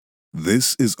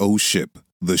This is Oh Ship,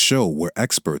 the show where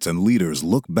experts and leaders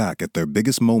look back at their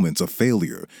biggest moments of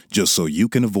failure just so you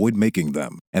can avoid making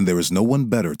them. And there is no one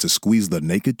better to squeeze the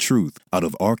naked truth out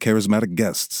of our charismatic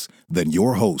guests than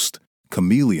your host,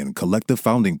 Chameleon Collective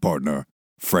founding partner,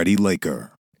 Freddie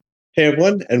Laker. Hey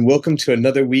everyone, and welcome to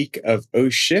another week of Oh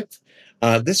Ship.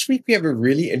 This week we have a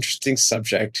really interesting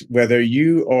subject. Whether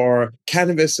you are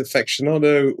cannabis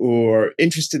aficionado or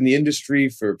interested in the industry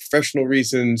for professional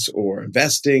reasons or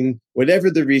investing, whatever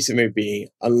the reason may be,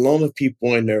 a lot of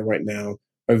people I know right now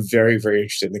are very, very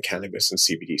interested in the cannabis and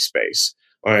CBD space.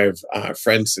 I have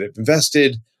friends that have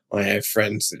invested. I have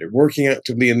friends that are working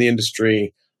actively in the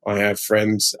industry. I have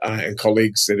friends and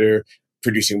colleagues that are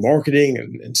producing marketing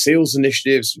and sales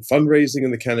initiatives and fundraising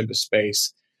in the cannabis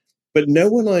space. But no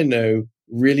one I know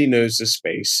really knows the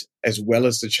space as well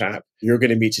as the chap you're going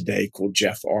to meet today called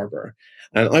Jeff Arbour.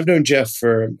 And I've known Jeff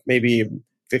for maybe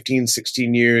 15,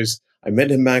 16 years. I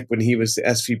met him back when he was the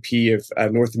SVP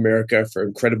of North America for an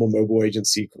incredible mobile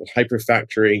agency called Hyper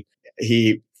Factory.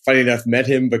 He, funny enough, met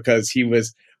him because he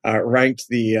was ranked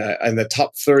in the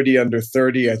top 30 under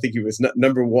 30. I think he was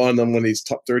number one on one of these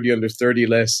top 30 under 30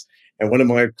 lists. And one of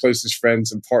my closest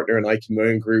friends and partner in Ike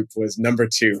Moen Group was number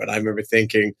 2. And I remember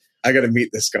thinking, I got to meet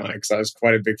this guy because I was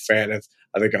quite a big fan of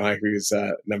the guy who's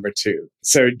number 2.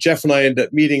 So Jeff and I ended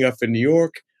up meeting up in New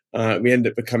York. We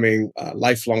ended up becoming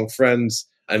lifelong friends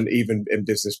and even in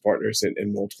business partners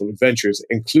in multiple adventures,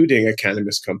 including a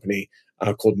cannabis company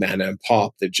called Nana and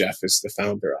Pop that Jeff is the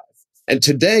founder of. And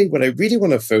today, what I really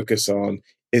want to focus on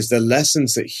is the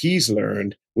lessons that he's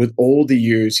learned with all the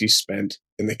years he spent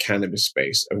in the cannabis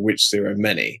space, of which there are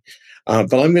many.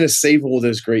 But I'm going to save all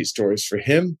those great stories for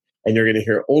him, and you're going to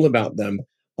hear all about them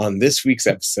on this week's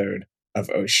episode of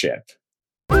Oh Ship.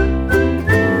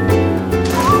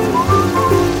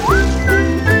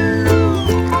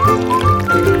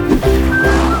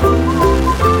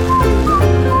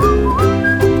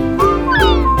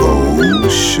 Oh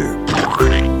Ship.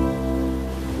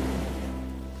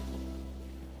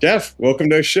 Jeff, welcome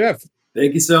to Oh Ship.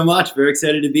 Thank you so much. Very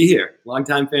excited to be here.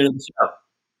 Longtime fan of the show.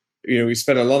 You know, we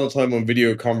spent a lot of time on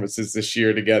video conferences this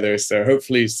year together, so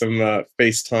hopefully some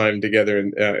FaceTime together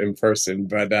in person.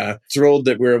 But thrilled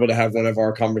that we're able to have one of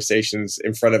our conversations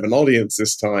in front of an audience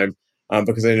this time,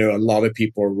 because I know a lot of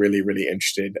people are really, really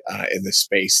interested in the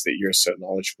space that you're so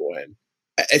knowledgeable in.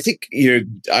 I think,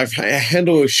 I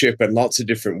handle a ship in lots of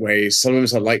different ways.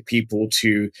 Sometimes I like people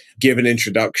to give an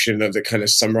introduction of that kind of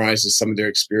summarizes some of their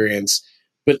experience.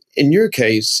 But in your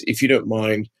case, if you don't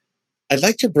mind, I'd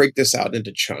like to break this out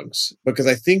into chunks because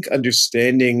I think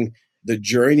understanding the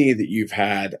journey that you've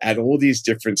had at all these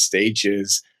different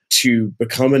stages to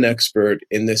become an expert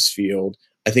in this field,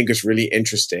 I think is really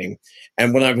interesting.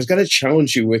 And what I was going to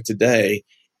challenge you with today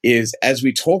is, as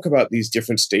we talk about these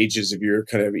different stages of your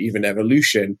kind of even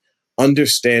evolution,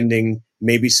 understanding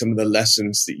maybe some of the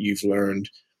lessons that you've learned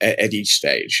at each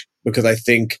stage. Because I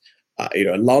think,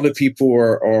 a lot of people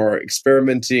are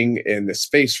experimenting in the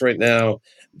space right now.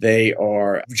 They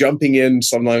are jumping in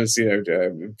sometimes,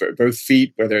 both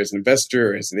feet, whether as an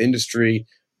investor or as an industry,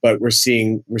 but we're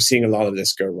seeing a lot of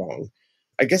this go wrong.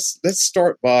 I guess let's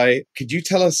start by, could you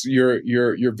tell us your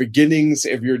beginnings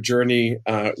of your journey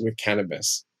with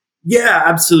cannabis? Yeah,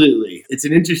 absolutely. It's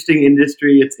an interesting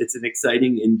industry. It's an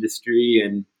exciting industry.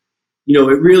 And,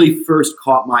 it really first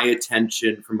caught my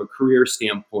attention from a career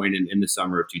standpoint in the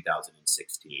summer of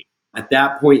 2016. At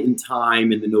that point in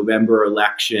time, in the November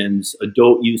elections,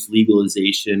 adult use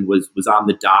legalization was on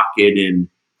the docket in,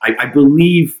 I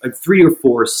believe, 3 or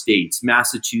 4 states,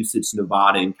 Massachusetts,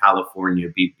 Nevada, and California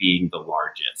being the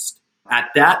largest. At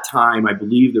that time, I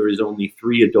believe there was only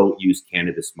 3 adult use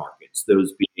cannabis markets,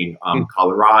 those being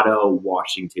Colorado,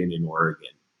 Washington, and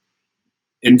Oregon.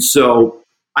 And so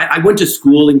I went to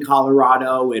school in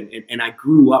Colorado and I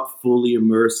grew up fully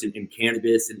immersed in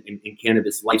cannabis and in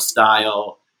cannabis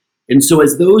lifestyle. And so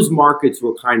as those markets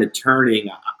were kind of turning,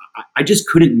 I just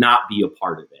couldn't not be a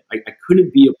part of it. I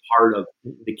couldn't be a part of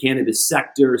the cannabis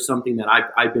sector, something that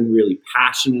I've been really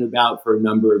passionate about for a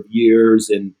number of years.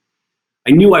 And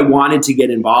I knew I wanted to get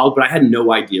involved, but I had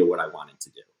no idea what I wanted to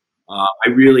do. I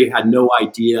really had no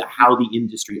idea how the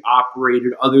industry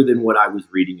operated other than what I was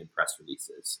reading in press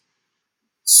releases.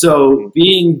 So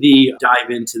being the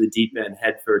dive into the deep end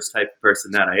headfirst type of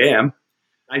person that I am,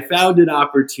 I found an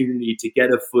opportunity to get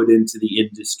a foot into the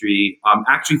industry,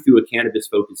 actually through a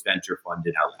cannabis-focused venture fund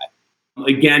in LA.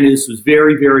 Again, this was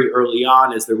very, very early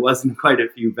on, as there wasn't quite a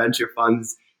few venture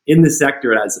funds in the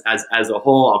sector as a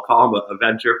whole. I'll call them a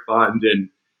venture fund, and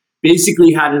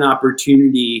basically had an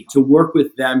opportunity to work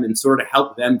with them and sort of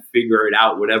help them figure it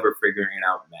out, whatever figuring it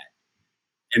out meant.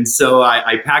 And so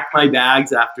I packed my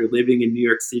bags after living in New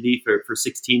York City for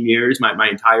 16 years, my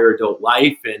entire adult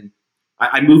life. And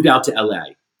I moved out to LA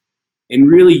and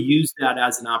really used that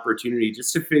as an opportunity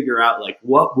just to figure out like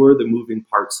what were the moving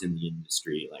parts in the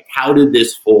industry? Like how did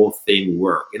this whole thing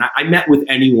work? And I met with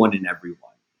anyone and everyone.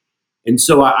 And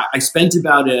so I spent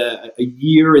about a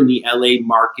year in the LA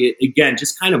market, again,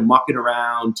 just kind of mucking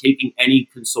around, taking any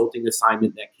consulting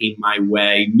assignment that came my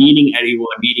way, meeting anyone,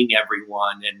 meeting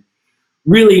everyone, and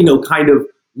really, kind of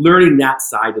learning that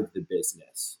side of the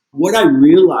business. What I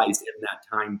realized in that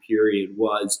time period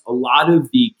was a lot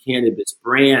of the cannabis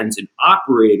brands and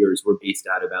operators were based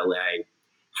out of LA.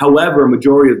 However, a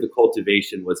majority of the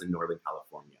cultivation was in Northern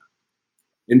California.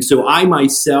 And so I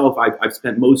myself, I've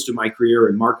spent most of my career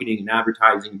in marketing and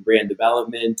advertising and brand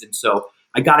development. And so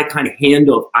I got a kind of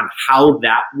handle on how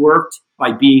that worked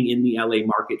by being in the LA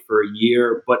market for a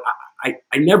year. But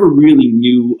I never really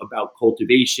knew about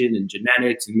cultivation and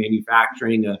genetics and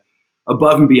manufacturing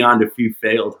above and beyond a few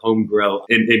failed home grow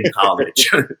in college.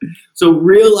 So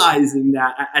realizing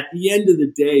that at the end of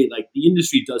the day, like the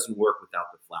industry doesn't work without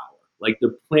the flower. Like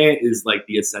the plant is like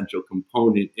the essential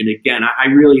component. And again, I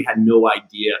really had no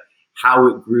idea how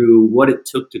it grew, what it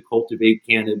took to cultivate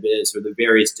cannabis, or the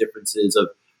various differences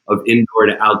of indoor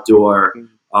to outdoor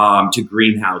to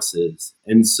greenhouses.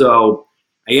 And so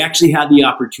I actually had the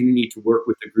opportunity to work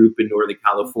with a group in Northern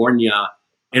California,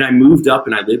 and I moved up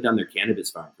and I lived on their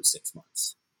cannabis farm for 6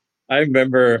 months. I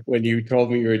remember when you told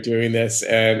me you were doing this,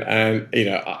 and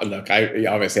look, I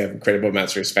obviously have incredible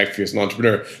amounts of respect for you as an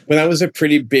entrepreneur, but that was a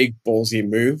pretty big ballsy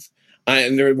move.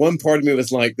 And there one part of me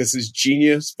was like, this is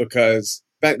genius, because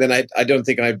back then I don't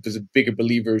think I was a bigger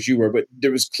believer as you were, but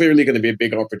there was clearly going to be a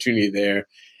big opportunity there.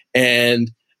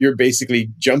 And you're basically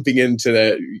jumping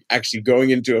into actually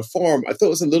going into a farm. I thought it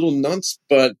was a little nuts,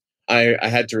 but I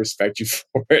had to respect you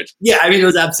for it. Yeah, I mean, it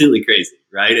was absolutely crazy,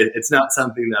 right? It's not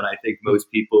something that I think most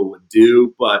people would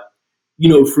do. But,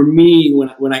 for me,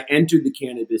 when I entered the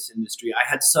cannabis industry, I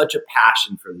had such a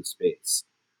passion for the space,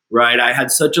 right? I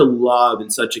had such a love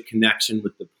and such a connection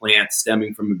with the plant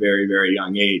stemming from a very, very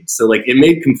young age. So, like, it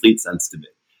made complete sense to me.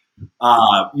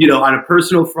 On a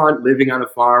personal front, living on a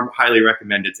farm, highly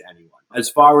recommend it to anyone. As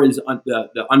far as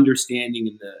the understanding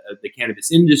in the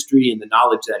cannabis industry and the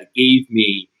knowledge that it gave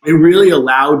me, it really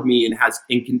allowed me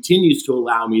and continues to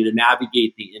allow me to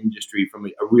navigate the industry from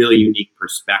a really unique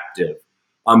perspective,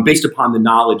 based upon the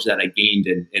knowledge that I gained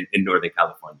in Northern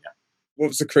California. What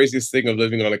was the craziest thing of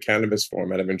living on a cannabis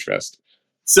farm out of interest?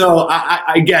 So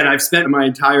I've spent my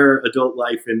entire adult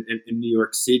life in New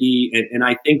York City, and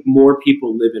I think more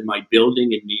people live in my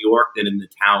building in New York than in the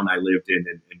town I lived in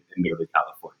Northern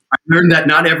California. I learned that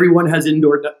not everyone has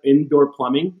indoor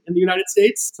plumbing in the United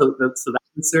States, so that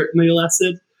was certainly a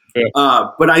lesson. Yeah.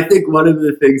 But I think one of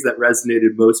the things that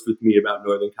resonated most with me about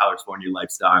Northern California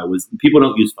lifestyle was people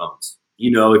don't use phones.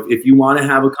 If you want to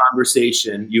have a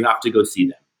conversation, you have to go see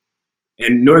them.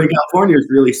 And Northern California is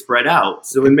really spread out.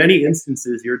 So in many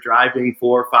instances, you're driving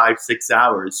 4, 5, 6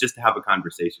 hours just to have a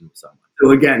conversation with someone.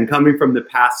 So again, coming from the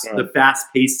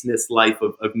fast-pacedness life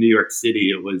of New York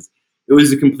City, it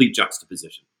was a complete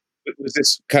juxtaposition. Was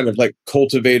this kind of like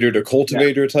cultivator to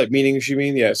cultivator type meanings you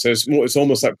mean? Yeah. So it's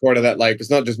almost like part of that, like,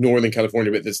 it's not just Northern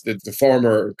California, but this the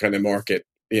farmer kind of market,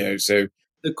 so.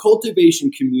 The cultivation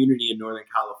community in Northern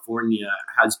California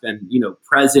has been,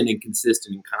 present and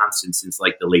consistent and constant since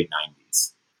like the late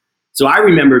 90s. So I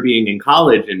remember being in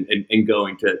college and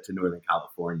going to Northern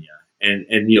California. And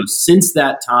since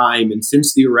that time and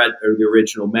since the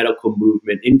original medical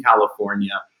movement in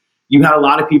California, you had a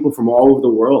lot of people from all over the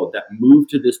world that moved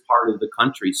to this part of the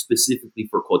country specifically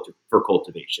for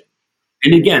cultivation.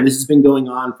 And again, this has been going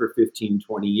on for 15,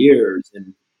 20 years.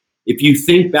 And if you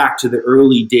think back to the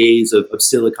early days of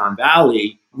Silicon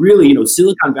Valley, really,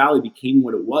 Silicon Valley became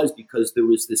what it was because there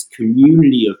was this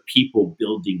community of people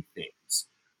building things,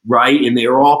 right? And they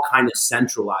were all kind of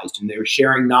centralized and they were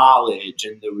sharing knowledge.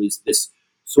 And there was this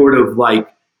sort of like,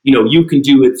 you can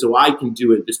do it, so I can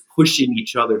do it, this pushing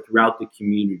each other throughout the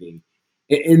community.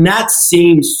 And that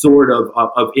same sort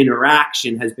of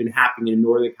interaction has been happening in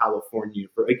Northern California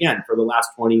for the last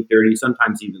 20, 30,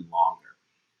 sometimes even longer.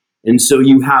 And so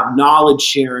you have knowledge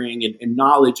sharing and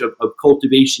knowledge of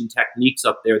cultivation techniques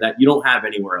up there that you don't have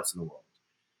anywhere else in the world.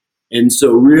 And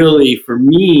so really for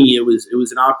me, it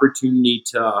was an opportunity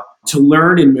to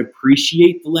learn and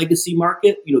appreciate the legacy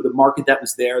market, the market that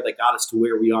was there that got us to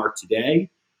where we are today,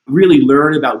 really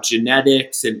learn about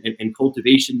genetics and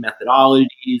cultivation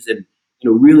methodologies and,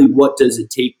 really what does it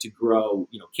take to grow,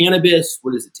 cannabis?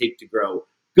 What does it take to grow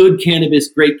good cannabis,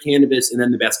 great cannabis, and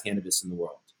then the best cannabis in the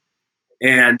world?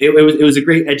 And it was a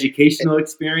great educational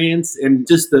experience. And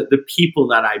just the people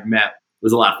that I met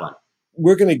was a lot of fun.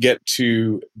 We're going to get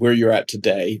to where you're at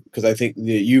today, because I think that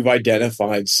you've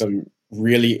identified some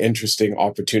really interesting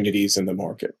opportunities in the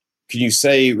market. Can you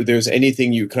say if there's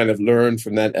anything you kind of learned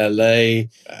from that LA,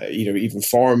 even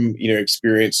farm,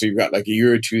 experience? So you've got like a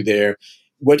year or two there.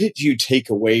 What did you take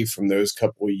away from those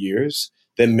couple of years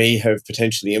that may have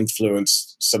potentially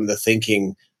influenced some of the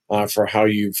thinking for how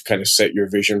you've kind of set your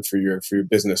vision for your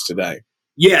business today?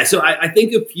 Yeah, so I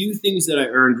think a few things that I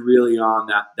earned really on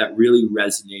that really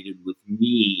resonated with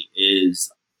me is,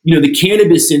 the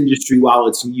cannabis industry, while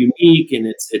it's unique and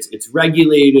it's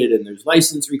regulated and there's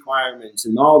license requirements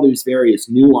and all those various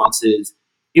nuances,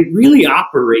 it really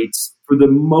operates for the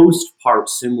most part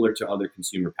similar to other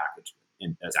consumer packaged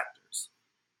sectors.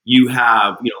 You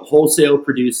have, wholesale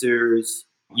producers,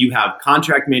 you have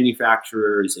contract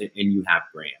manufacturers, and you have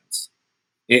brands.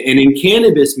 And in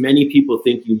cannabis, many people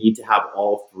think you need to have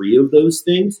all three of those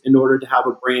things in order to have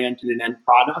a brand and an end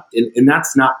product. And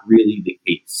that's not really the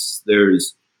case.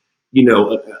 There's,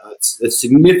 a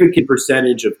significant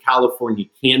percentage of California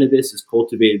cannabis is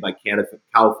cultivated by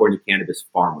California cannabis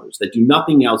farmers that do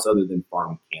nothing else other than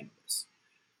farm cannabis.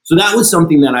 So that was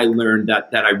something that I learned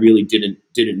that I really didn't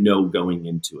know going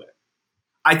into it.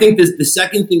 I think the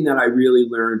second thing that I really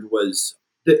learned was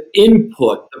the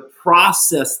input, the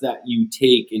process that you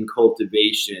take in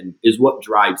cultivation is what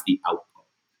drives the output.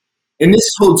 And this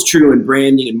holds true in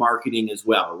branding and marketing as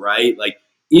well, right? Like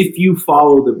if you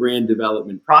follow the brand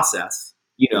development process,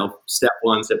 step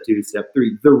 1, step 2, step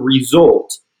 3, the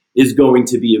result is going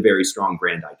to be a very strong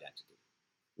brand identity,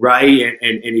 right?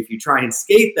 And if you try and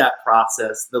skate that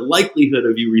process, the likelihood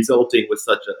of you resulting with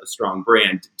such a strong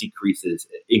brand decreases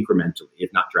incrementally,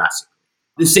 if not drastically.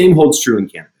 The same holds true in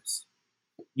cannabis.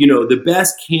 The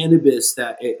best cannabis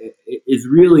that is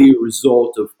really a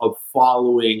result of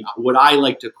following what I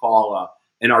like to call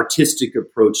an artistic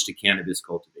approach to cannabis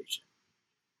cultivation.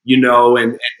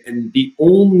 And the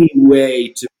only way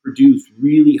to produce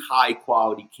really high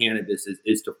quality cannabis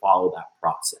is to follow that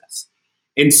process.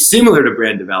 And similar to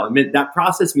brand development, that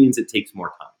process means it takes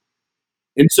more time.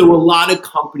 And so a lot of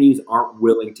companies aren't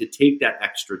willing to take that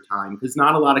extra time because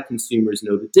not a lot of consumers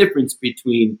know the difference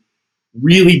between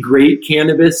really great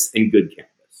cannabis and good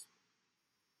cannabis.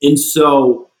 And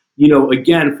so,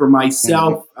 again, for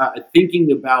myself,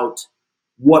 thinking about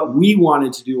what we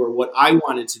wanted to do or what I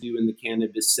wanted to do in the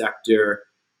cannabis sector,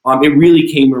 it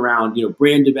really came around,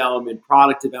 brand development,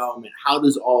 product development. How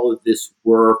does all of this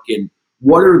work? And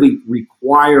what are the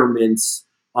requirements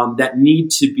that need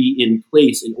to be in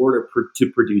place in order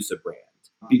to produce a brand?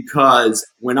 Because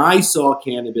when I saw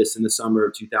cannabis in the summer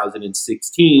of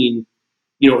 2016,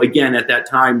 again, at that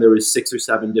time, there was 6 or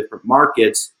 7 different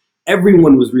markets.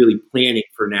 Everyone was really planning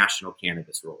for national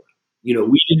cannabis rollout.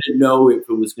 We didn't know if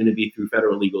it was going to be through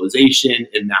federal legalization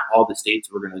and that all the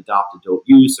states were going to adopt adult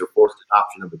use or forced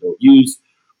adoption of adult use,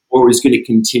 or it was going to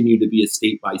continue to be a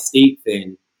state-by-state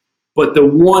thing. But the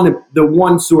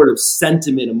one sort of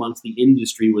sentiment amongst the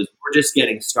industry was we're just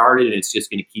getting started and it's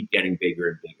just going to keep getting bigger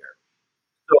and bigger.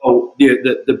 So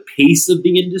the pace of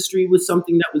the industry was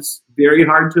something that was very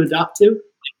hard to adapt to. It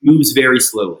moves very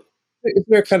slowly. Is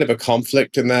there kind of a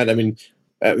conflict in that? I mean,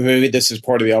 maybe this is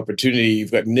part of the opportunity.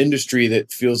 You've got an industry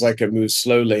that feels like it moves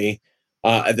slowly.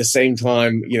 At the same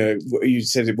time, you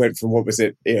said it went from,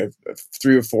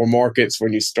 3 or 4 markets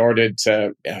when you started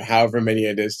to however many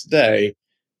it is today.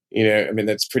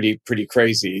 That's pretty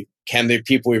crazy. Can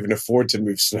people even afford to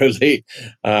move slowly?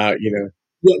 No,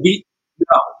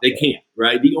 they can't,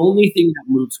 right? The only thing that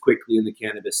moves quickly in the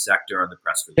cannabis sector are the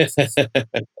press releases.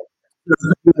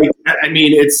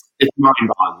 It's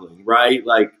mind-boggling, right?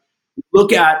 Like,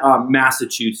 look at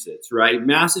Massachusetts, right?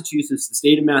 The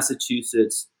state of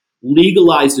Massachusetts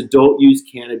legalized adult use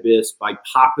cannabis by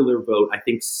popular vote, I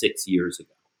think 6 years ago.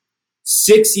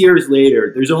 6 years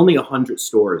later, there's only 100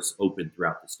 stores open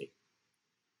throughout the state.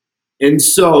 And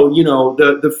so,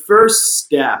 the first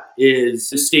step is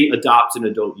the state adopts an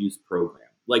adult use program,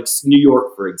 like New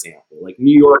York, for example. Like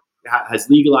New York has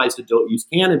legalized adult use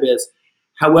cannabis.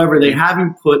 However, they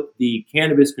haven't put the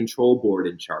Cannabis Control Board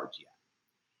in charge yet.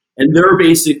 And they're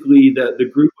basically the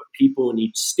group of people in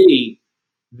each state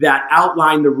that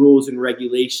outline the rules and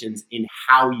regulations in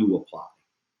how you apply.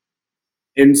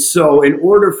 And so in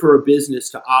order for a business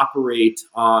to operate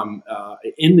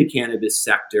in the cannabis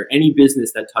sector, any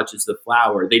business that touches the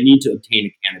flower, they need to obtain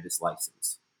a cannabis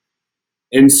license.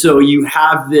 And so you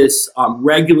have this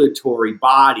regulatory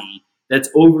body that's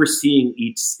overseeing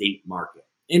each state market.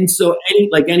 And so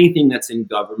anything that's in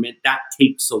government, that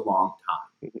takes a long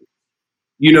time.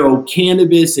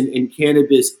 Cannabis and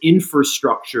cannabis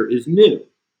infrastructure is new.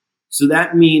 So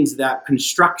that means that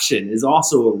construction is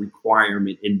also a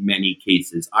requirement in many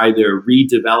cases, either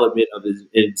redevelopment of an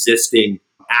existing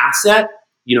asset,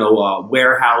 a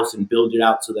warehouse, and build it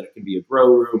out so that it can be a grow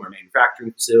room or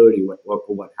manufacturing facility,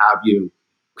 what have you.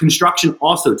 Construction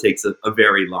also takes a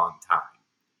very long time.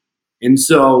 And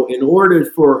so in order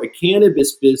for a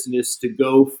cannabis business to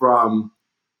go from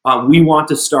we want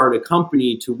to start a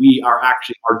company to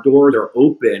our doors are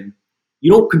open,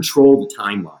 you don't control the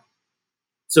timeline.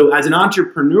 So as an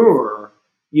entrepreneur,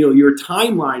 your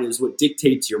timeline is what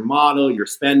dictates your model, your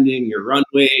spending, your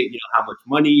runway, how much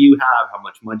money you have, how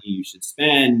much money you should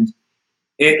spend.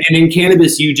 And in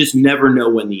cannabis, you just never know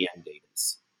when the end date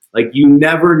is. Like, you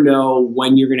never know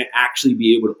when you're going to actually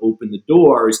be able to open the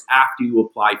doors after you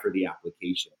apply for the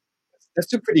application.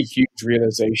 That's a pretty huge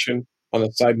realization. On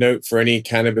a side note, for any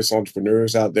cannabis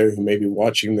entrepreneurs out there who may be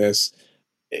watching this,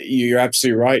 you're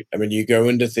absolutely right. I mean, you go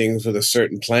into things with a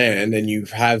certain plan and you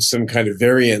have some kind of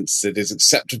variance that is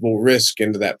acceptable risk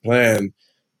into that plan,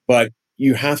 but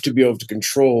you have to be able to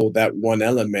control that one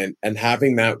element, and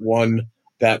having that one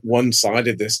side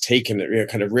of this taken,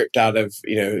 kind of ripped out of,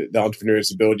 the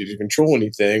entrepreneur's ability to control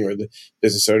anything, or the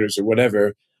business owners or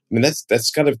whatever. I mean,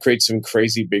 that's got to create some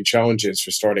crazy big challenges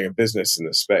for starting a business in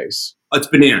this space. It's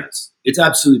bananas. It's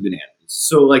absolutely bananas.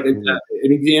 So, like, an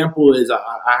example is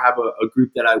I have a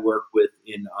group that I work with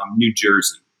in New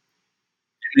Jersey.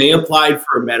 And they applied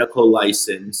for a medical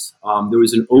license. There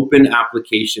was an open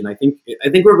application. I think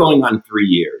we're going on 3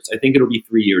 years. I think it'll be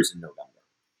 3 years in November.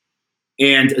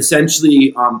 And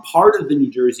essentially, part of the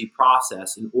New Jersey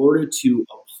process, in order to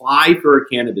apply for a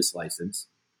cannabis license,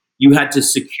 you had to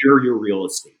secure your real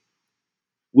estate,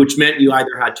 which meant you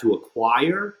either had to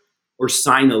acquire or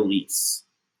sign a lease.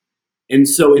 And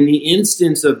so in the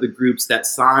instance of the groups that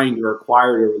signed or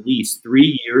acquired a lease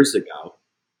 3 years ago,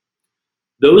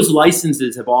 those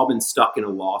licenses have all been stuck in a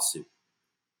lawsuit.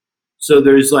 So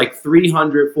there's like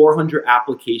 300, 400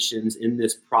 applications in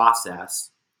this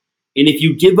process. And if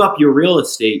you give up your real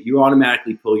estate, you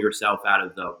automatically pull yourself out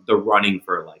of the running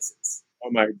for a license.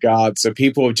 Oh my God. So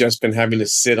people have just been having to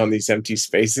sit on these empty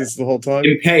spaces the whole time?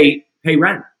 And pay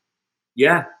rent.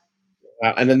 Yeah.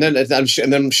 And then I'm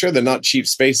sure they're not cheap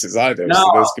spaces either. No,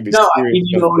 so those could be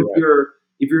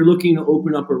if you're looking to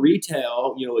open up a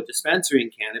retail, a dispensary in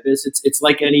cannabis, it's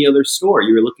like any other store.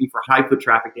 You're looking for high foot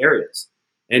traffic areas.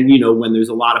 And, when there's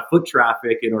a lot of foot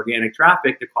traffic and organic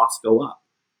traffic, the costs go up.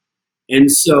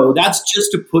 And so that's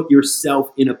just to put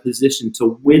yourself in a position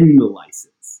to win the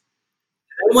license.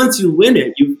 And once you win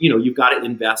it, you've got to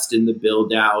invest in the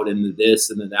build out and the this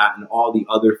and the that and all the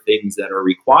other things that are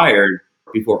required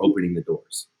before opening the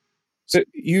doors. So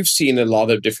you've seen a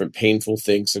lot of different painful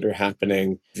things that are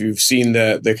happening. You've seen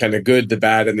the kind of good, the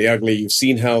bad, and the ugly. You've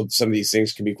seen how some of these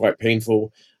things can be quite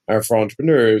painful for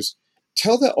entrepreneurs.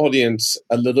 Tell the audience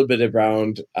a little bit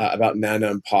about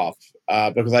Nana and Pop,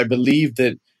 because I believe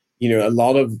that a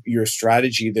lot of your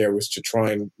strategy there was to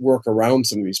try and work around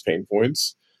some of these pain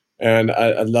points. And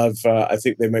I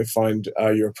think they may find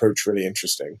your approach really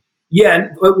interesting. Yeah,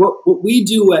 what we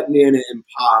do at Nana and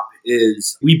Pop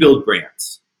is we build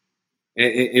brands.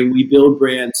 And we build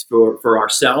brands for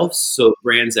ourselves, so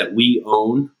brands that we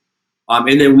own.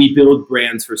 And then we build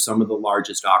brands for some of the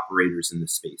largest operators in the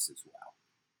space as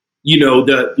well.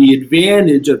 The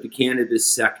advantage of the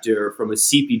cannabis sector from a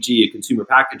CPG, a consumer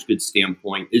packaged goods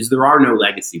standpoint, is there are no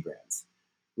legacy brands,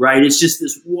 right? It's just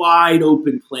this wide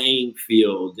open playing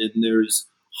field, and there's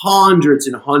hundreds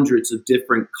and hundreds of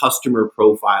different customer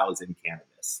profiles in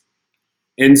cannabis.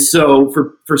 And so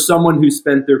for someone who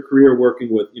spent their career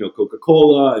working with,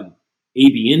 Coca-Cola and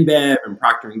AB InBev and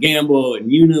Procter & Gamble and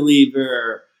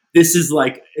Unilever, it's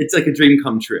like a dream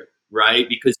come true, right?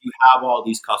 Because you have all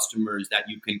these customers that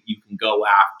you can go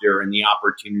after, and the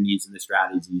opportunities and the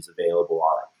strategies available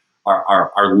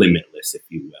are limitless, if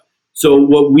you will. So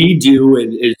what we do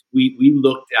is we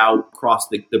looked out across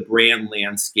the brand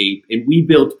landscape, and we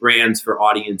built brands for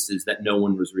audiences that no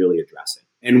one was really addressing.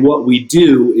 And what we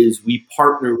do is we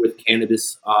partner with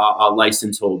cannabis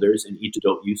license holders in each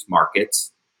adult use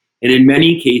markets. And in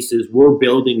many cases, we're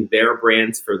building their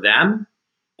brands for them.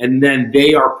 And then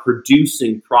they are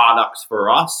producing products for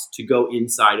us to go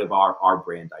inside of our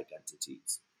brand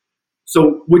identities.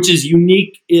 So, which is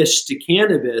unique-ish to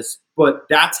cannabis, but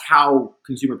that's how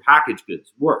consumer packaged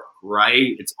goods work,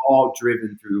 right? It's all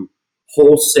driven through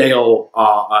wholesale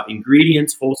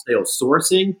ingredients, wholesale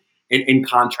sourcing, and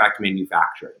contract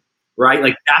manufacturing, right?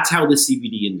 Like, that's how the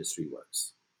CBD industry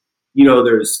works.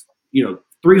 There's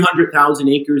 300,000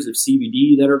 acres of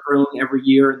CBD that are grown every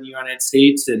year in the United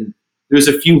States, and there's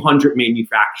a few hundred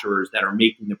manufacturers that are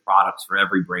making the products for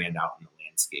every brand out in the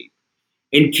landscape.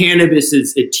 And cannabis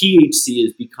THC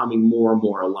is becoming more and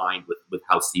more aligned with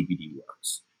how CBD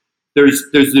works. There's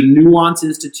the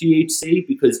nuances to THC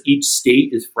because each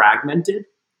state is fragmented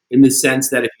in the sense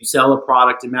that if you sell a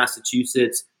product in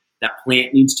Massachusetts, that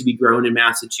plant needs to be grown in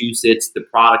Massachusetts, the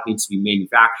product needs to be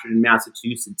manufactured in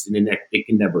Massachusetts, and then it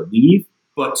can never leave.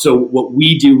 But so what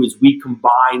we do is we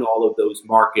combine all of those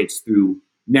markets through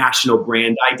national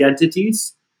brand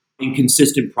identities and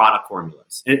consistent product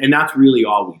formulas. And that's really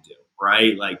all we do,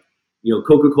 right? Like,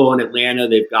 Coca-Cola in Atlanta,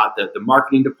 they've got the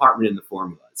marketing department and the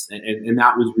formulas. And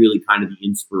that was really kind of the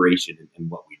inspiration in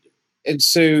what we do. And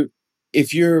so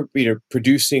if you're,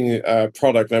 producing a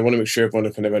product, and I want to make sure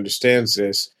everyone kind of understands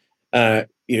this,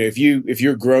 if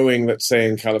you're growing, let's say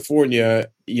in California,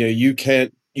 you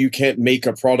can't make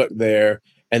a product there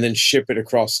and then ship it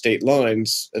across state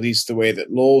lines, at least the way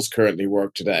that laws currently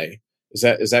work today. Is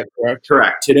that correct?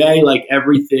 Correct. Today, like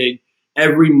everything,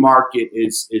 every market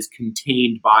is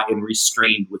contained by and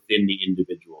restrained within the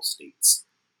individual states.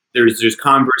 There's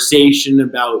conversation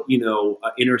about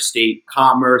interstate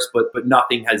commerce, but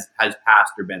nothing has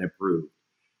passed or been approved.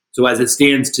 So as it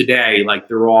stands today, like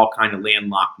they're all kind of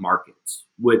landlocked markets,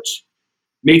 which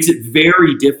makes it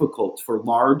very difficult for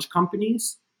large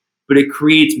companies, but it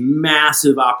creates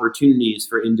massive opportunities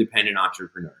for independent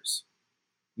entrepreneurs.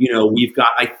 We've got,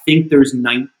 I think there's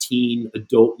 19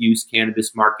 adult use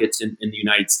cannabis markets in the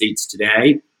United States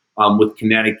today, with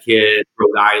Connecticut,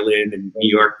 Rhode Island, and New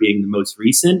York being the most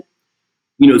recent.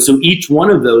 So each one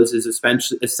of those is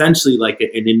essentially like an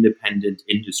independent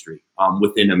industry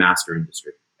within a master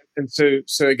industry. And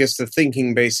so I guess the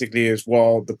thinking basically is,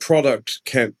 while the product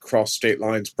can't cross state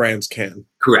lines, brands can.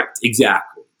 Correct.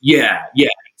 Exactly. Yeah,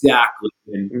 exactly.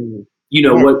 And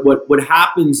what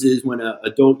happens is when an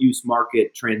adult use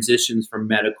market transitions from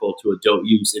medical to adult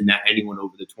use, in that anyone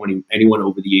over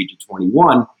the age of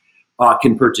 21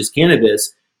 can purchase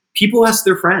cannabis, people ask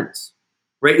their friends,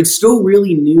 right? It's still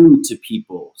really new to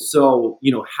people. So,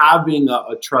 having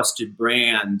a trusted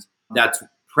brand that's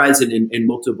present in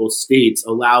multiple states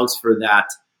allows for that,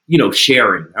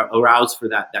 sharing, allows for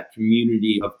that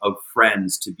community of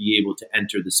friends to be able to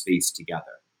enter the space together,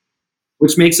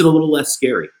 which makes it a little less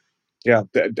scary. Yeah,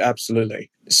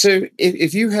 absolutely. So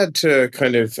if you had to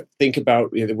kind of think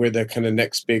about where the kind of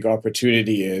next big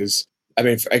opportunity is, I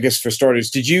mean, I guess for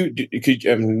starters,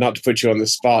 not to put you on the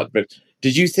spot, but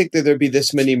did you think that there'd be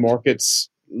this many markets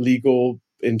legal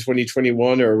in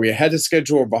 2021, or are we ahead of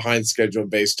schedule or behind schedule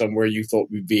based on where you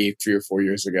thought we'd be 3 or 4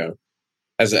 years ago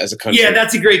as a country? Yeah,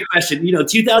 that's a great question.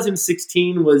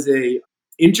 2016 was a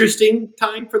interesting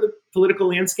time for the political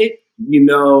landscape.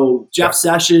 Jeff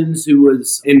Sessions, who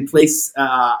was in place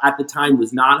at the time,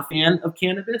 was not a fan of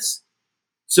cannabis.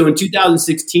 So in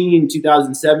 2016,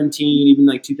 2017, even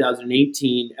like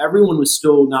 2018, everyone was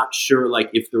still not sure like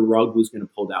if the rug was going to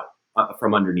pull out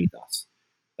from underneath us.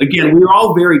 Again, we were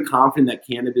all very confident that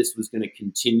cannabis was going to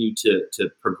continue to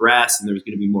progress, and there was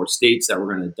going to be more states that were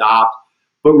going to adopt.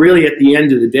 But really, at the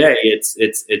end of the day,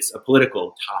 it's a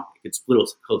political topic. It's a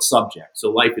political subject. So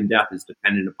life and death is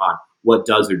dependent upon what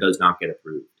does or does not get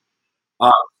approved.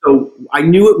 So I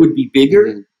knew it would be bigger.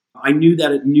 Mm-hmm. I knew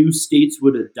that new states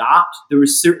would adopt. There were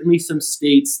certainly some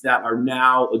states that are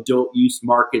now adult use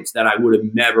markets that I would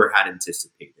have never had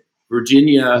anticipated.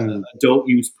 Virginia adult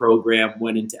use program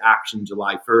went into action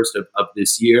July 1st of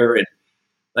this year. And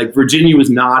like Virginia was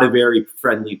not a very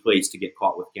friendly place to get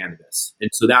caught with cannabis. And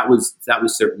so that was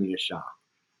certainly a shock.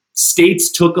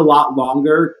 States took a lot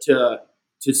longer to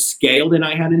scale than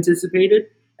I had anticipated.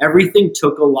 Everything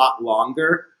took a lot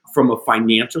longer from a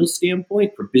financial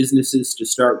standpoint for businesses to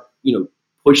start,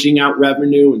 pushing out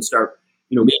revenue and start,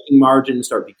 making margin and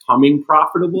start becoming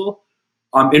profitable.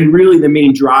 And really the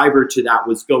main driver to that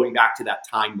was going back to that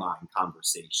timeline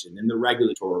conversation and the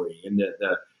regulatory and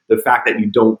the fact that you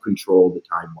don't control the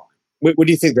timeline. What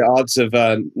do you think the odds of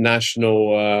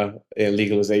national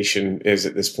legalization is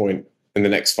at this point in the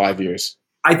next 5 years?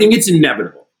 I think it's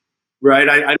inevitable, right?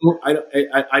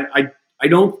 I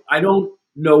don't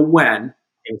know when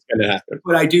it's going to happen,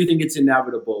 but I do think it's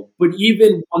inevitable. But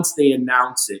even once they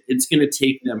announce it, it's going to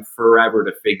take them forever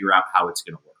to figure out how it's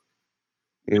going to work.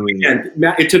 And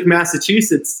it took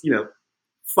Massachusetts,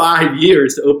 5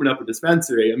 years to open up a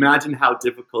dispensary. Imagine how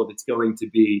difficult it's going to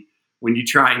be when you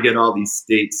try and get all these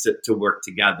states to work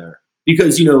together.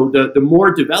 Because, the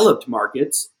more developed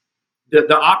markets,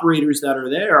 the operators that are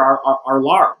there are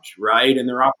large, right? And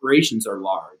their operations are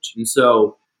large. And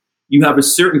so you have a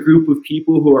certain group of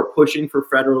people who are pushing for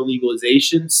federal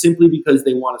legalization simply because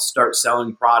they want to start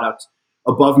selling products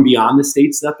above and beyond the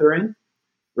states that they're in.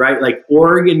 right? Like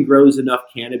Oregon grows enough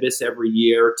cannabis every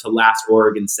year to last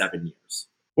Oregon 7 years.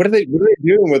 What are they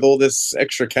doing with all this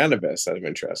extra cannabis out of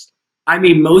interest? I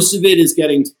mean, most of it is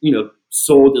getting,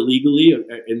 sold illegally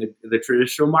in the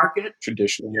traditional market.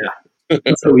 Traditional. Yeah.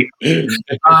 So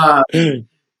but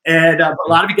a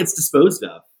lot of it gets disposed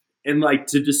of. And like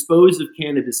to dispose of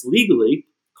cannabis legally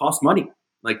costs money.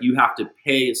 Like you have to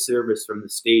pay a service from the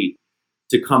state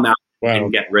to come out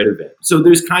and get rid of it. So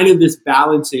there's kind of this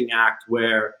balancing act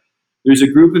where there's a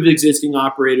group of existing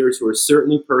operators who are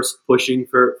certainly pushing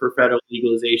for federal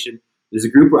legalization. There's a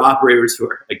group of operators who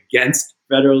are against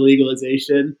federal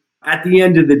legalization. At the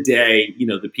end of the day,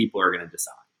 the people are going to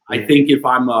decide. I think if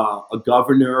I'm a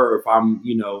governor or if I'm,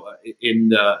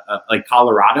 in like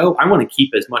Colorado, I want to keep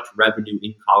as much revenue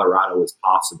in Colorado as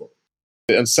possible.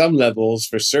 On some levels,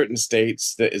 for certain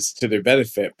states, that is to their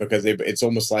benefit because it's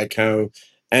almost like how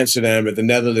Amsterdam or the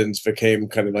Netherlands became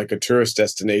kind of like a tourist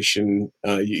destination.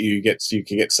 You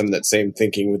can get some of that same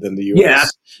thinking within the U.S. Yeah.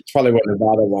 It's probably what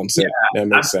Nevada wants. Yeah, that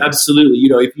makes sense. Absolutely.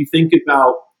 If you think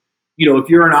about, if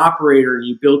you're an operator and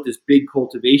you built this big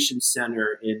cultivation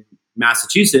center in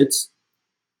Massachusetts,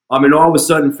 and all of a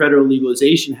sudden federal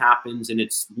legalization happens and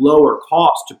it's lower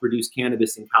cost to produce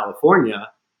cannabis in California.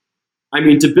 I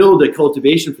mean, to build a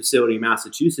cultivation facility in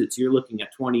Massachusetts, you're looking at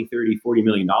 $20, $30, $40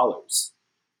 million.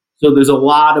 So there's a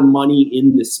lot of money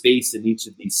in the space in each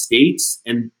of these states,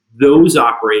 and those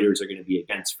operators are going to be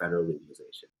against federal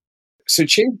legalization. So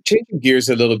changing gears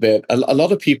a little bit, a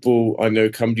lot of people I know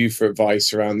come to you for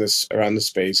advice around the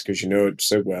space because you know it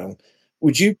so well.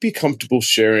 Would you be comfortable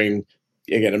sharing,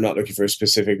 again, I'm not looking for a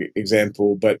specific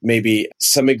example, but maybe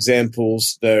some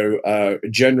examples, though,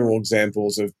 general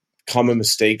examples of common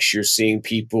mistakes you're seeing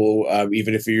people,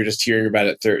 even if you're just hearing about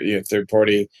it third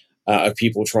party, of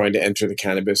people trying to enter the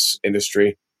cannabis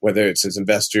industry, whether it's as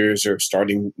investors or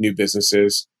starting new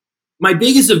businesses? My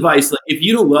biggest advice, like, if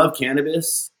you don't love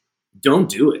cannabis, don't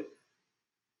do it.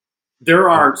 There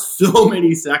are so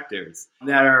many sectors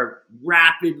that are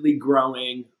rapidly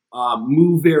growing,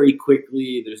 move very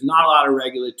quickly. There's not a lot of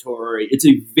regulatory. It's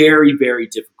a very, very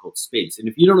difficult space. And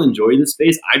if you don't enjoy the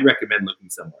space, I'd recommend looking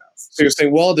somewhere else. So you're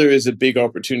saying, while there is a big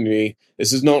opportunity,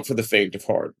 this is not for the faint of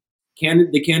heart.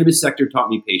 The cannabis sector taught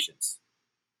me patience.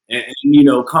 And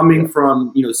coming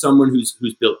from, someone who's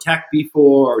built tech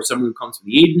before, or someone who comes from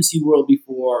the agency world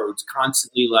before, or it's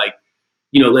constantly like,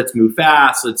 let's move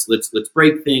fast, let's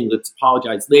break things, let's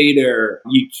apologize later.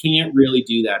 You can't really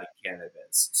do that in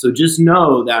cannabis. So just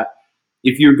know that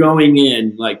if you're going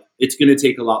in, like, it's going to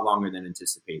take a lot longer than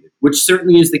anticipated, which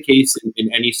certainly is the case in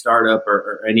any startup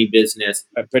or any business.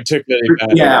 Particularly,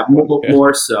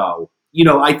 more so.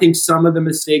 I think some of the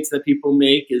mistakes that people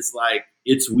make is like,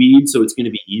 it's weed, so it's going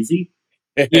to be easy.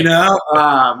 Like,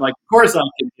 of course I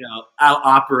can, out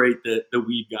operate the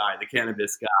weed guy, the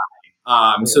cannabis guy.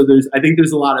 So I think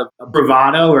there's a lot of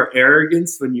bravado or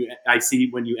arrogance when you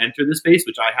enter the space,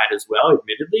 which I had as well.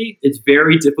 Admittedly, it's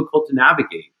very difficult to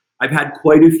navigate. I've had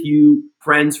quite a few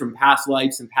friends from past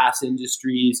lives and past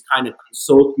industries kind of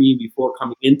consult me before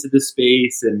coming into the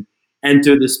space and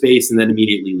enter the space and then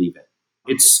immediately leave it.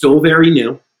 It's still very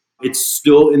new. It's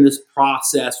still in this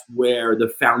process where the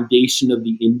foundation of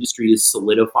the industry is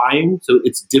solidifying. So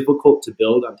it's difficult to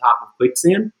build on top of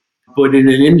quicksand. But in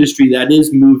an industry that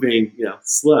is moving,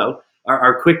 slow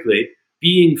or quickly,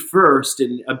 being first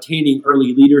and obtaining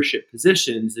early leadership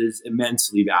positions is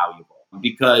immensely valuable,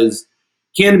 because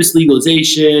cannabis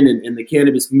legalization and the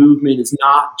cannabis movement is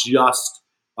not just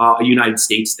a United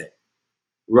States thing,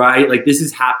 right? Like, this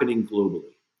is happening globally.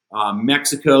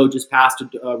 Mexico just passed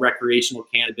recreational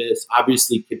cannabis.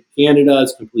 Obviously, Canada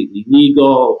is completely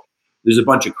legal. There's a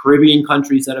bunch of Caribbean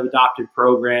countries that have adopted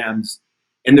programs.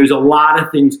 And there's a lot of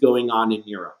things going on in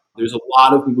Europe. There's a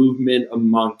lot of movement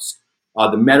amongst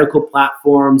the medical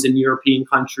platforms in European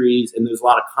countries. And there's a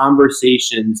lot of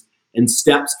conversations and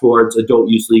steps towards adult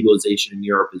use legalization in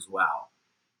Europe as well.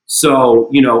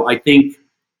 So, I think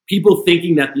people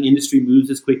thinking that the industry moves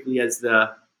as quickly as the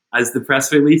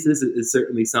press releases is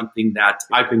certainly something that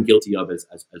I've been guilty of as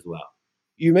well.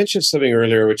 You mentioned something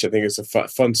earlier, which I think is a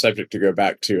fun subject to go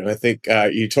back to. And I think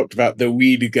you talked about the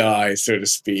weed guy, so to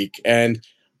speak. And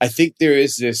I think there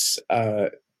is this,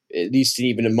 at least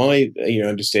even in my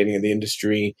understanding of the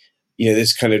industry,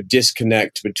 this kind of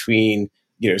disconnect between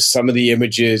some of the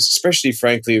images, especially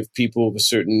frankly of people of a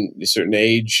certain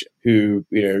age who,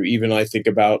 even I think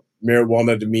about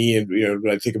marijuana to me, and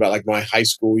when I think about like my high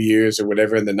school years or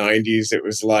whatever in the 90s, it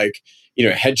was like,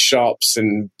 head shops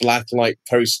and black light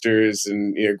posters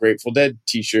and Grateful Dead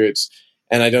t-shirts.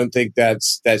 And I don't think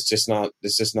that's just not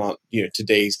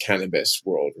today's cannabis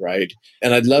world, right?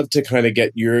 And I'd love to kind of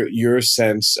get your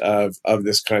sense of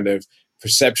this kind of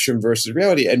perception versus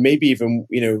reality, and maybe even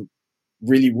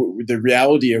really the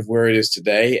reality of where it is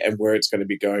today and where it's going to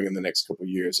be going in the next couple of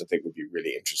years. I think would be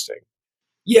really interesting.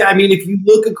 Yeah, I mean, if you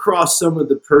look across some of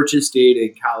the purchase data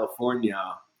in California,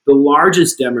 the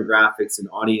largest demographics and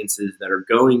audiences that are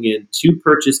going in to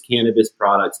purchase cannabis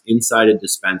products inside a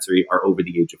dispensary are over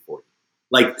the age of 40.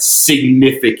 Like,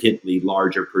 significantly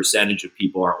larger percentage of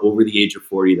people are over the age of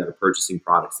 40 that are purchasing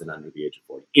products than under the age of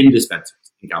 40 in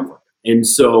dispensaries in California. And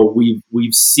so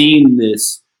we've seen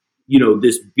this,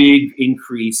 this big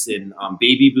increase in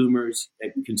baby boomers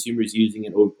and consumers using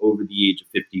it over the age of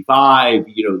 55,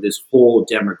 this whole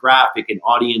demographic and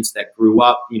audience that grew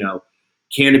up,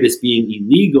 cannabis being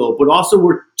illegal, but also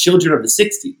we're children of the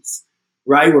 60s,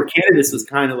 right? Where cannabis was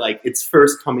kind of like its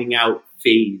first coming out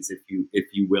phase, if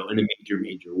you will, in a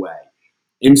major way.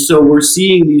 And so we're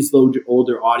seeing these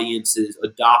older audiences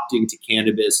adopting to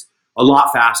cannabis a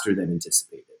lot faster than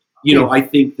anticipated. I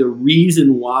think the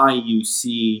reason why you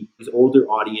see these older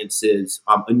audiences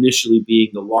initially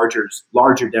being the larger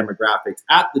demographics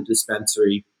at the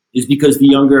dispensary is because the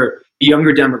younger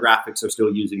demographics are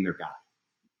still using their guide,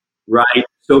 right?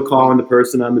 Still calling the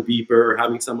person on the beeper or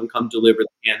having someone come deliver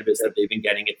the cannabis that they've been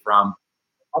getting it from.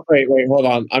 Oh, wait, hold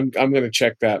on. I'm going to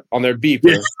check that on their beeper.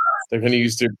 Yes. They're going to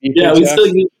use their beeper. Yeah, we still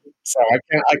use. So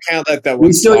I can't let that one.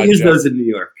 We still use those in New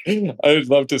York. I would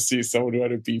love to see someone who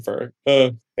had a beeper.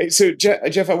 So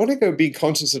Jeff, I want to go be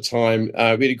conscious of time. We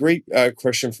had a great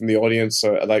question from the audience,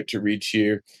 so I'd like to read to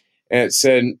you. And it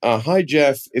said, "Hi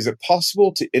Jeff, is it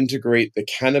possible to integrate the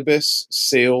cannabis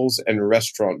sales and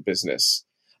restaurant business?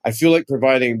 I feel like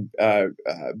providing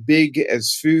big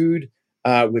as food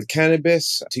with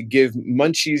cannabis to give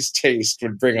munchies taste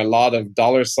would bring a lot of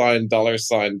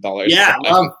 $. Yeah,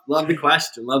 love the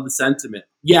question. Love the sentiment.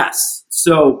 Yes.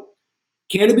 So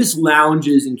cannabis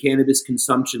lounges and cannabis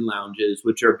consumption lounges,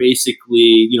 which are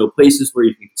basically, places where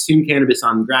you can consume cannabis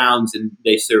on the grounds and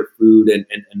they serve food and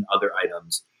other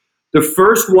items. The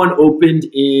first one opened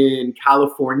in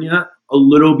California a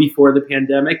little before the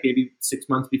pandemic, maybe 6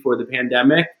 months before the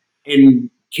pandemic. And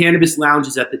cannabis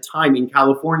lounges at the time in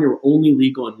California were only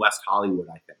legal in West Hollywood,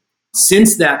 I think.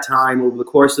 Since that time, over the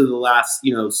course of the last,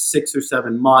 6 or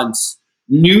 7 months,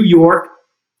 New York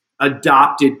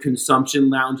adopted consumption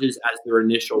lounges as their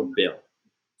initial bill.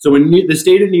 So when the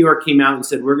state of New York came out and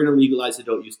said, we're going to legalize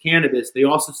adult use cannabis, they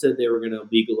also said they were going to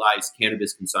legalize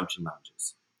cannabis consumption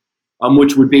lounges,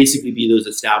 which would basically be those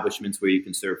establishments where you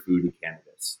can serve food and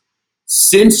cannabis.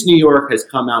 Since New York has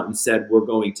come out and said, we're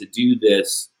going to do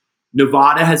this,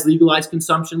 Nevada has legalized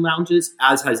consumption lounges,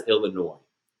 as has Illinois.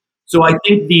 So I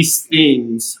think these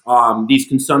things, these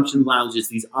consumption lounges,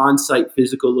 these on-site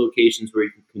physical locations where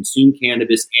you can consume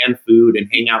cannabis and food and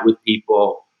hang out with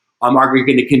people, are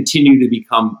going to continue to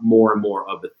become more and more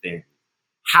of a thing.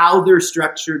 How they're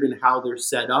structured and how they're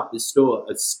set up is still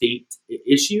a state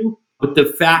issue. But the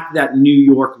fact that New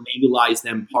York legalized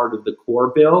them part of the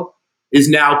core bill is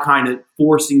now kind of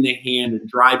forcing the hand and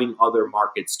driving other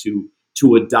markets to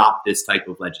adopt this type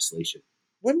of legislation.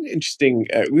 One interesting,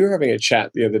 we were having a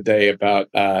chat the other day about,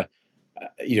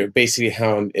 basically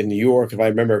how in New York, if I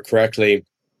remember correctly,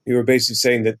 you were basically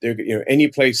saying that there, any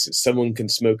place that someone can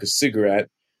smoke a cigarette,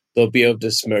 they'll be able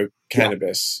to smoke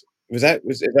cannabis. Yeah.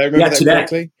 Did I remember that today.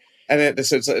 correctly? And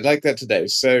so it's like that today.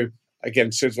 So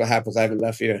again, shows what happens. I haven't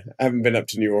left, I haven't been up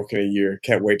to New York in a year.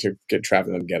 Can't wait to get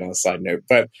traveling again on a side note.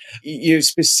 But,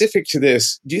 specific to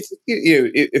this, do you think,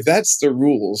 if that's the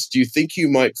rules, do you think you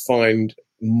might find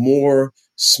more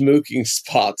smoking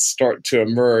spots start to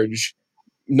emerge,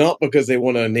 not because they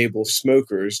want to enable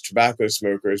tobacco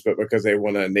smokers, but because they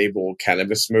want to enable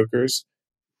cannabis smokers?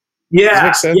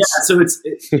 Yeah. Does that make sense?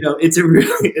 Yeah. So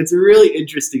it's a really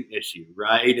interesting issue,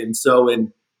 right? And so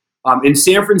in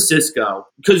San Francisco,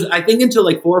 because I think until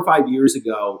like 4 or 5 years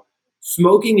ago,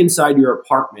 smoking inside your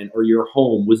apartment or your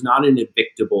home was not an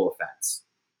evictable offense.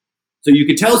 So you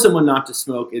could tell someone not to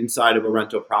smoke inside of a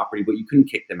rental property, but you couldn't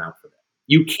kick them out for that.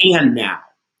 You can now.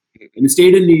 In the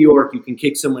state of New York, you can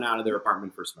kick someone out of their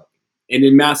apartment for smoking. And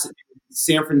in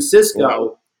San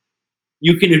Francisco,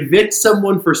 you can evict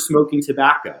someone for smoking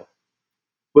tobacco,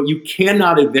 but you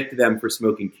cannot evict them for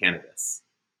smoking cannabis.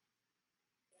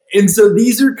 And so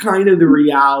these are kind of the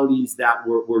realities that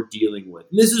we're dealing with.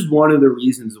 And this is one of the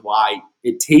reasons why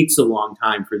it takes a long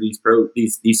time for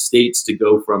these states to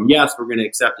go from, yes, we're going to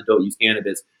accept adult use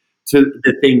cannabis, to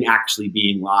the thing actually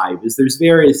being live. Is there's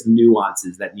various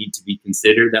nuances that need to be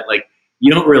considered that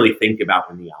you don't really think about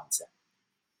in the onset.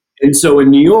 And so in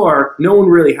New York, no one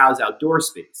really has outdoor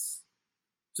space.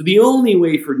 So the only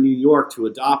way for New York to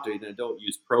adopt an adult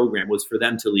use program was for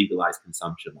them to legalize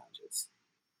consumption lounges.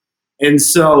 And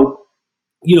so,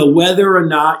 whether or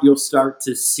not you'll start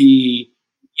to see,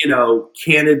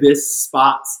 cannabis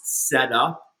spots set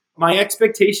up, my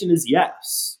expectation is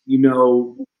yes.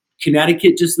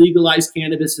 Connecticut just legalized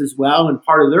cannabis as well. And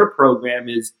part of their program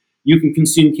is you can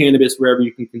consume cannabis wherever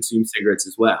you can consume cigarettes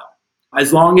as well,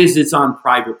 as long as it's on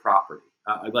private property,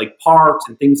 like parks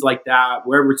and things like that,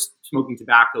 wherever smoking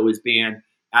tobacco is banned,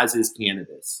 as is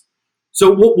cannabis.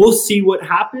 So we'll see what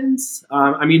happens.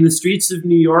 The streets of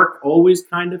New York always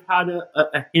kind of had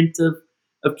a hint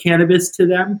of cannabis to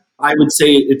them. I would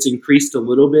say it's increased a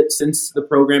little bit since the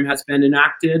program has been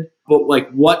enacted.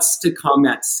 But what's to come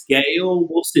at scale,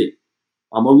 we'll see.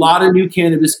 A lot of new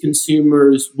cannabis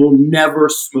consumers will never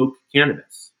smoke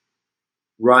cannabis,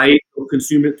 right? They'll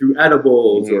consume it through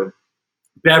edibles or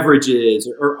beverages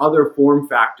or other form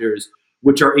factors,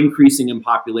 which are increasing in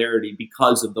popularity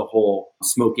because of the whole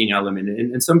smoking element.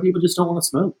 And some people just don't want to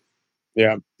smoke.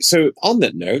 Yeah. So on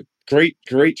that note, great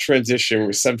transition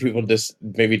where some people just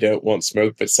maybe don't want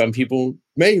smoke, but some people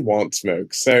may want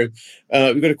smoke. So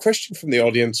we've got a question from the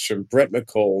audience from Brett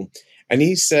McCall. And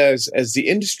he says, as the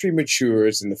industry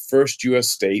matures in the first U.S.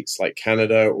 states like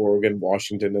Canada, Oregon,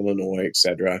 Washington, Illinois,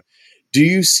 etc., do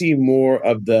you see more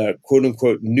of the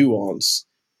quote-unquote nuance,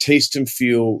 taste and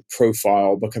feel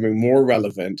profile becoming more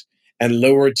relevant and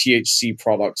lower THC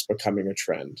products becoming a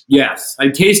trend? Yes.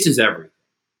 Taste is everything.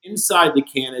 Inside the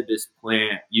cannabis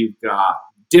plant, you've got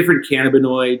different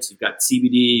cannabinoids. You've got CBD,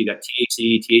 you've got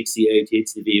THC, THCA,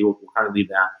 THCV. We'll kind of leave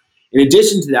that. In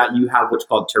addition to that, you have what's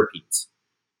called terpenes.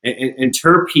 And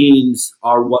terpenes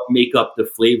are what make up the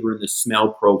flavor and the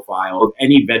smell profile of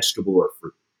any vegetable or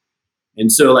fruit.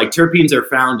 And so terpenes are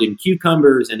found in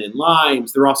cucumbers and in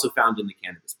limes. They're also found in the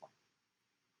cannabis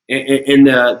plant. And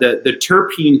the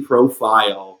terpene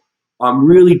profile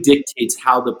really dictates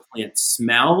how the plant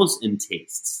smells and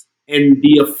tastes. And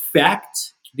the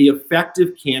effect of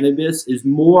cannabis is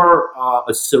more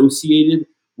associated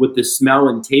with the smell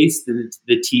and taste than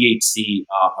the THC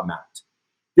amount.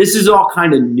 This is all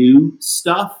kind of new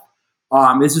stuff.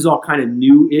 This is all kind of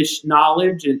new-ish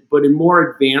knowledge, but in more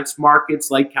advanced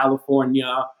markets like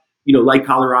California, like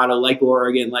Colorado, like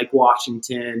Oregon, like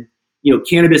Washington,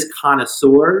 cannabis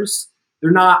connoisseurs,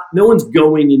 no one's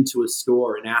going into a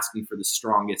store and asking for the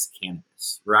strongest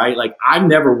cannabis, right? I've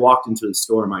never walked into a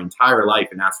store in my entire life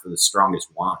and asked for the strongest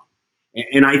wine.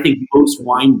 And I think most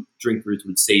wine drinkers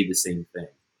would say the same thing.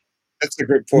 That's a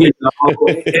great point.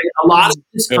 A lot of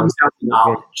this comes down to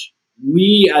knowledge.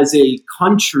 We as a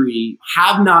country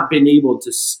have not been able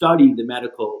to study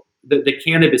the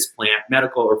cannabis plant,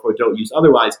 medical or for adult use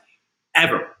otherwise,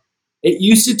 ever. It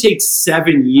used to take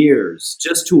 7 years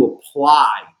just to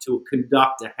apply to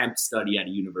conduct a hemp study at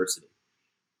a university.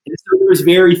 And so there's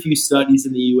very few studies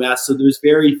in the US, so there's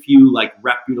very few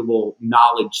reputable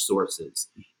knowledge sources.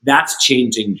 That's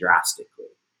changing drastically.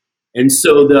 And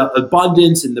so the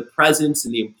abundance and the presence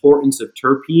and the importance of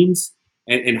terpenes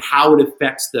and how it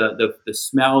affects the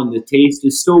smell and the taste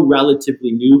is still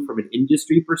relatively new from an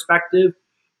industry perspective,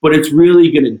 but it's really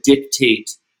going to dictate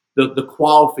the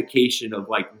qualification of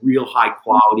real high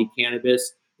quality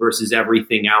cannabis versus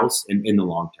everything else in the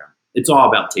long term. It's all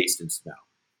about taste and smell.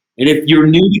 And if you're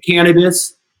new to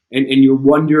cannabis and you're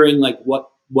wondering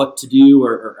what to do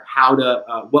or how to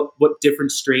what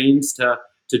different strains to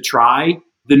try,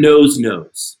 the nose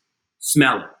knows.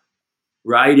 Smell it,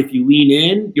 right? If you lean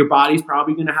in, your body's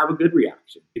probably going to have a good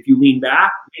reaction. If you lean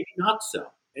back, maybe not so.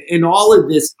 And all of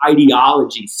this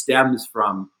ideology stems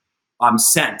from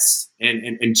sense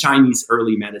and Chinese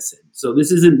early medicine. So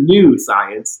this isn't new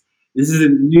science. This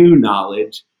isn't new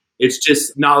knowledge. It's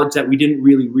just knowledge that we didn't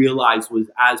really realize was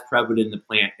as prevalent in the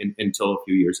plant until a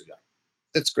few years ago.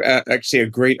 That's actually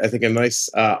a nice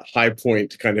high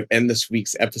point to kind of end this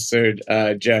week's episode,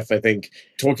 Jeff. I think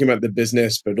talking about the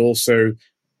business, but also,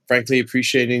 frankly,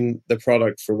 appreciating the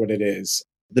product for what it is.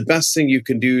 The best thing you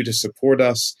can do to support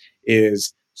us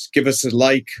is give us a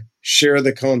like, share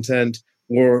the content,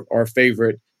 or our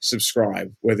favorite,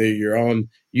 subscribe. Whether you're on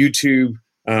YouTube,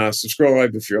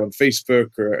 subscribe. If you're on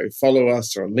Facebook, or follow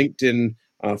us, or on LinkedIn,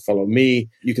 follow me.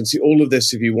 You can see all of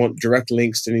this if you want direct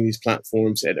links to any of these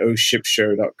platforms at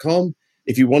oshipshow.com.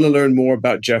 If you want to learn more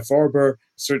about Jeff Arbour,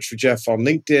 search for Jeff on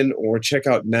LinkedIn or check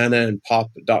out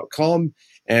nanaandpop.com.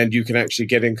 And you can actually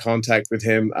get in contact with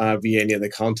him via any of the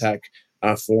contact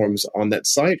forms on that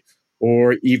site.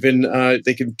 Or even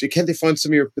can't they find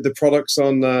some of the products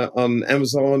on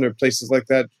Amazon or places like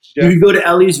that? Jeff? You can go to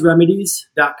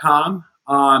elliesremedies.com.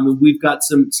 We've got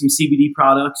some CBD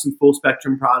products, some full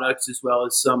spectrum products, as well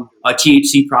as some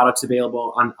THC products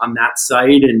available on that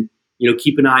site. And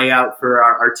keep an eye out for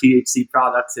our THC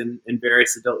products in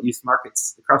various adult use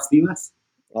markets across the U.S.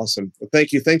 Awesome. Well,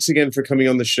 thank you. Thanks again for coming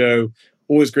on the show.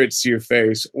 Always great to see your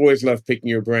face. Always love picking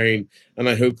your brain. And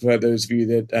I hope those of you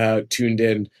that tuned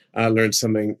in learned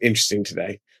something interesting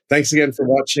today. Thanks again for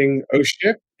watching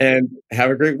OSHIP, and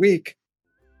have a great week.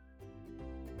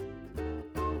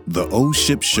 The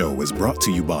OSHIP Show is brought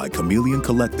to you by Chameleon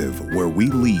Collective, where we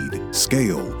lead,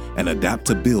 scale, and adapt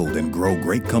to build and grow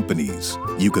great companies.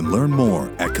 You can learn more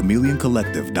at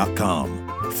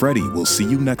chameleoncollective.com. Freddie will see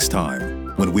you next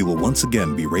time, when we will once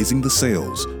again be raising the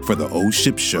sails for the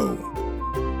OSHIP Show.